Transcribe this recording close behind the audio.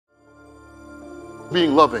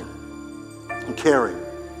being loving and caring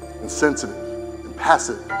and sensitive and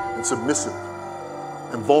passive and submissive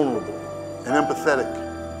and vulnerable and empathetic.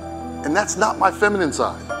 And that's not my feminine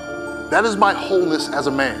side. That is my wholeness as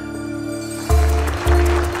a man.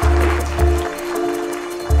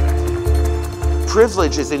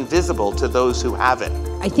 Privilege is invisible to those who have it.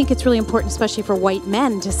 I think it's really important, especially for white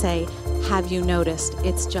men, to say, have you noticed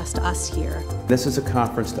it's just us here? This is a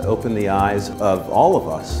conference to open the eyes of all of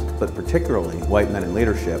us, but particularly white men in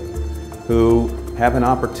leadership, who have an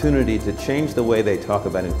opportunity to change the way they talk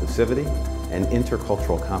about inclusivity and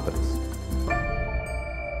intercultural competence.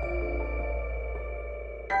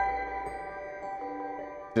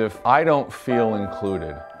 If I don't feel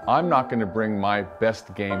included, I'm not going to bring my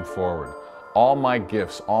best game forward. All my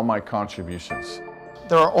gifts, all my contributions.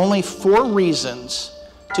 There are only 4 reasons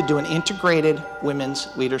to do an integrated women's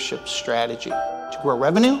leadership strategy: to grow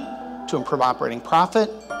revenue, to improve operating profit,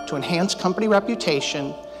 to enhance company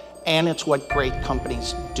reputation, and it's what great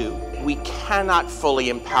companies do. We cannot fully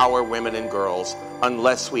empower women and girls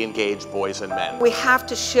unless we engage boys and men. We have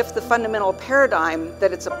to shift the fundamental paradigm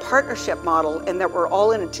that it's a partnership model and that we're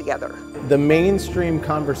all in it together. The mainstream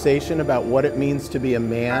conversation about what it means to be a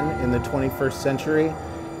man in the 21st century,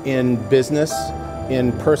 in business,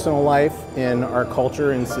 in personal life, in our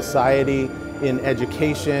culture, in society, in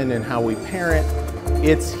education, and how we parent,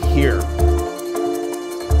 it's here.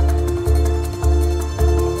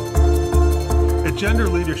 At Gender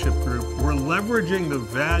Leadership Group, we're leveraging the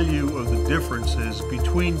value of the differences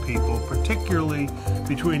between people, particularly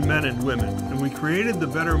between men and women. And we created the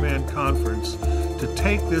Better Man Conference to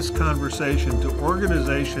take this conversation to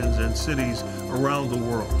organizations and cities around the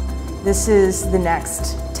world. This is the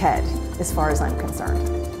next TED, as far as I'm concerned.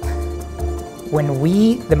 When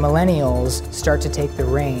we, the millennials, start to take the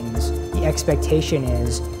reins, the expectation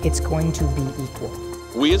is it's going to be equal.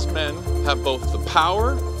 We as men have both the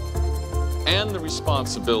power and the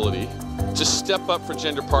responsibility to step up for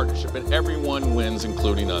gender partnership, and everyone wins,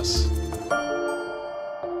 including us.